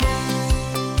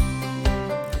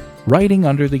Writing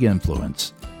Under the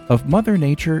Influence of Mother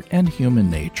Nature and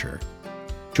Human Nature.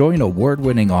 Join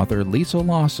award-winning author Lisa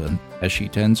Lawson as she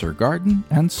tends her garden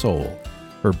and soul.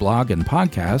 Her blog and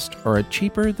podcast are at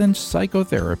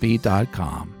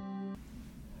cheaperthanpsychotherapy.com.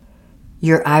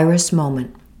 Your Iris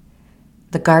Moment.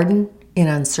 The Garden in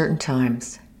Uncertain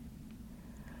Times.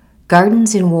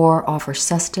 Gardens in war offer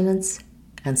sustenance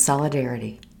and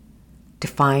solidarity,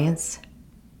 defiance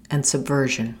and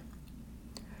subversion.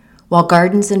 While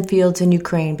gardens and fields in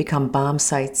Ukraine become bomb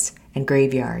sites and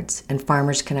graveyards, and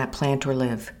farmers cannot plant or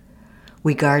live,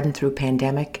 we garden through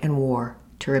pandemic and war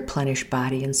to replenish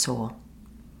body and soul.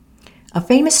 A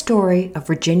famous story of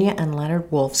Virginia and Leonard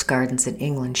Woolf's gardens in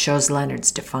England shows Leonard's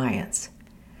defiance.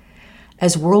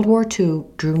 As World War II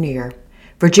drew near,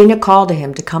 Virginia called to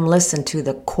him to come listen to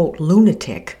the, quote,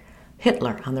 lunatic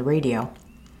Hitler on the radio.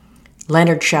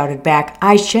 Leonard shouted back,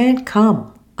 "I shan't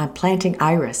come. I'm planting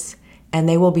iris, and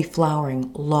they will be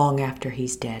flowering long after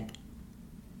he's dead."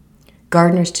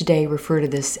 Gardeners today refer to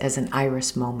this as an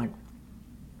iris moment.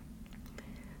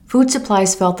 Food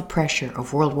supplies felt the pressure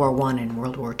of World War I and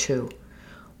World War II.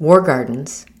 War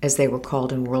gardens, as they were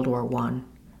called in World War I,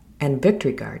 and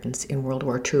victory gardens in World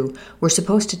War II were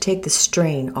supposed to take the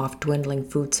strain off dwindling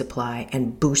food supply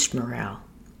and boost morale.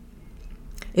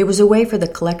 It was a way for the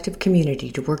collective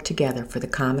community to work together for the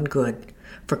common good,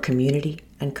 for community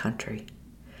and country.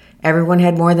 Everyone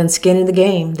had more than skin in the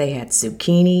game. They had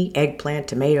zucchini, eggplant,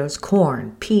 tomatoes,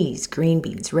 corn, peas, green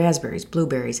beans, raspberries,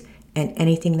 blueberries, and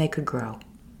anything they could grow.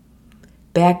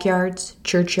 Backyards,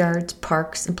 churchyards,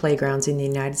 parks, and playgrounds in the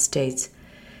United States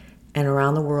and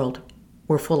around the world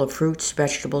were full of fruits,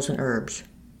 vegetables, and herbs.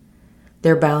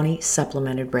 Their bounty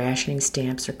supplemented rationing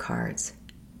stamps or cards.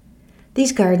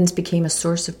 These gardens became a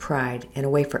source of pride and a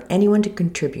way for anyone to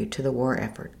contribute to the war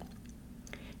effort.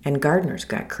 And gardeners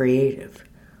got creative.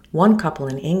 One couple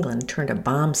in England turned a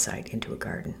bomb site into a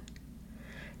garden.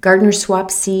 Gardeners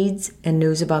swapped seeds and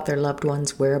news about their loved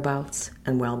ones' whereabouts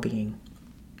and well-being.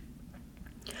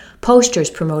 Posters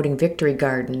promoting Victory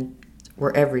Garden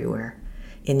were everywhere.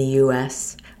 In the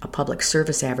U.S., a public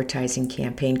service advertising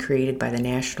campaign created by the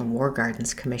National War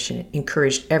Gardens Commission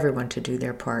encouraged everyone to do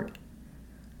their part.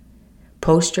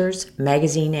 Posters,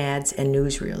 magazine ads, and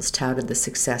newsreels touted the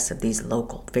success of these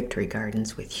local victory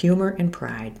gardens with humor and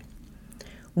pride.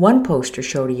 One poster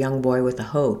showed a young boy with a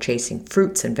hoe chasing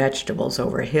fruits and vegetables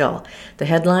over a hill. The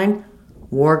headline,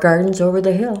 "War Gardens Over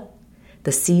the Hill.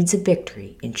 The seeds of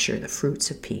victory ensure the fruits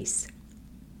of peace."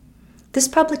 This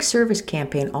public service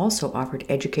campaign also offered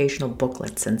educational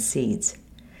booklets and seeds.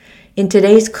 In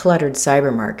today's cluttered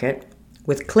cyber market,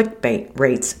 with clickbait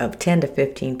rates of 10 to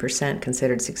 15%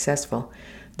 considered successful,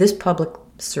 this public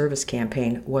service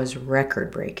campaign was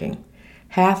record-breaking.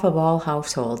 Half of all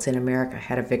households in America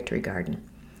had a victory garden,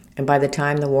 and by the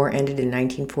time the war ended in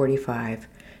 1945,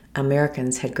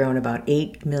 Americans had grown about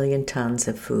 8 million tons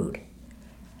of food.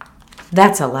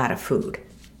 That's a lot of food.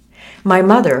 My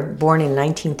mother, born in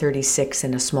 1936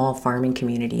 in a small farming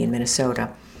community in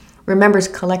Minnesota, remembers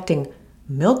collecting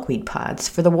milkweed pods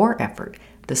for the war effort.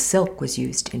 The silk was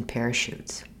used in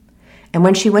parachutes. And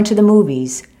when she went to the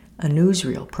movies, a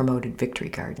newsreel promoted victory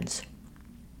gardens.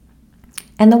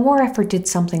 And the war effort did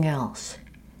something else.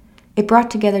 It brought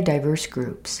together diverse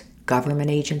groups, government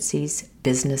agencies,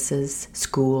 businesses,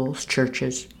 schools,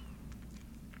 churches.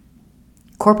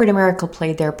 Corporate America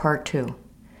played their part too.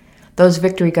 Those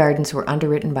victory gardens were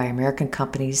underwritten by American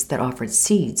companies that offered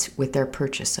seeds with their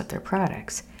purchase of their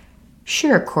products.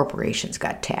 Sure, corporations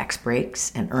got tax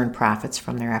breaks and earned profits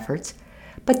from their efforts,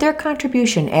 but their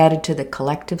contribution added to the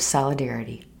collective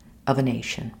solidarity of a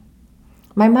nation.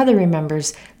 My mother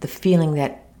remembers the feeling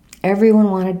that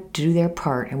everyone wanted to do their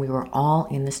part and we were all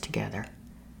in this together.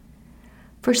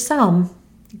 For some,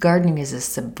 gardening is a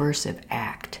subversive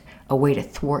act, a way to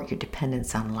thwart your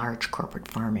dependence on large corporate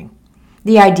farming.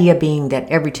 The idea being that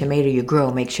every tomato you grow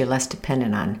makes you less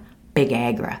dependent on big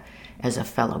agra, as a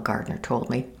fellow gardener told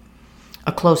me.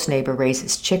 A close neighbor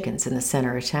raises chickens in the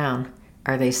center of town.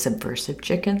 Are they subversive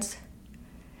chickens?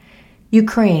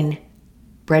 Ukraine,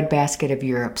 breadbasket of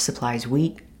Europe, supplies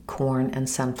wheat, corn, and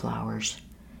sunflowers.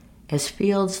 As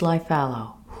fields lie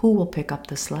fallow, who will pick up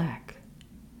the slack?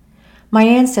 My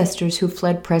ancestors who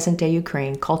fled present-day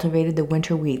Ukraine cultivated the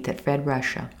winter wheat that fed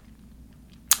Russia.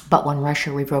 But when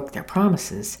Russia revoked their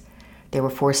promises, they were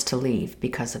forced to leave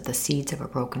because of the seeds of a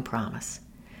broken promise.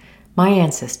 My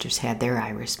ancestors had their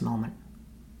iris moment.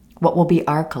 What will be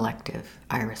our collective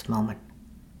iris moment?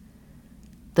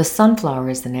 The sunflower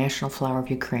is the national flower of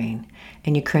Ukraine,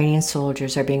 and Ukrainian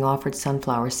soldiers are being offered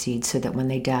sunflower seeds so that when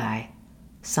they die,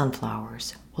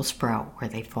 sunflowers will sprout where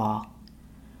they fall.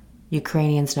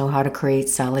 Ukrainians know how to create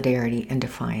solidarity and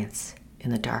defiance in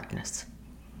the darkness.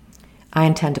 I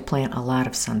intend to plant a lot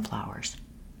of sunflowers.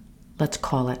 Let's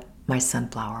call it my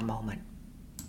sunflower moment.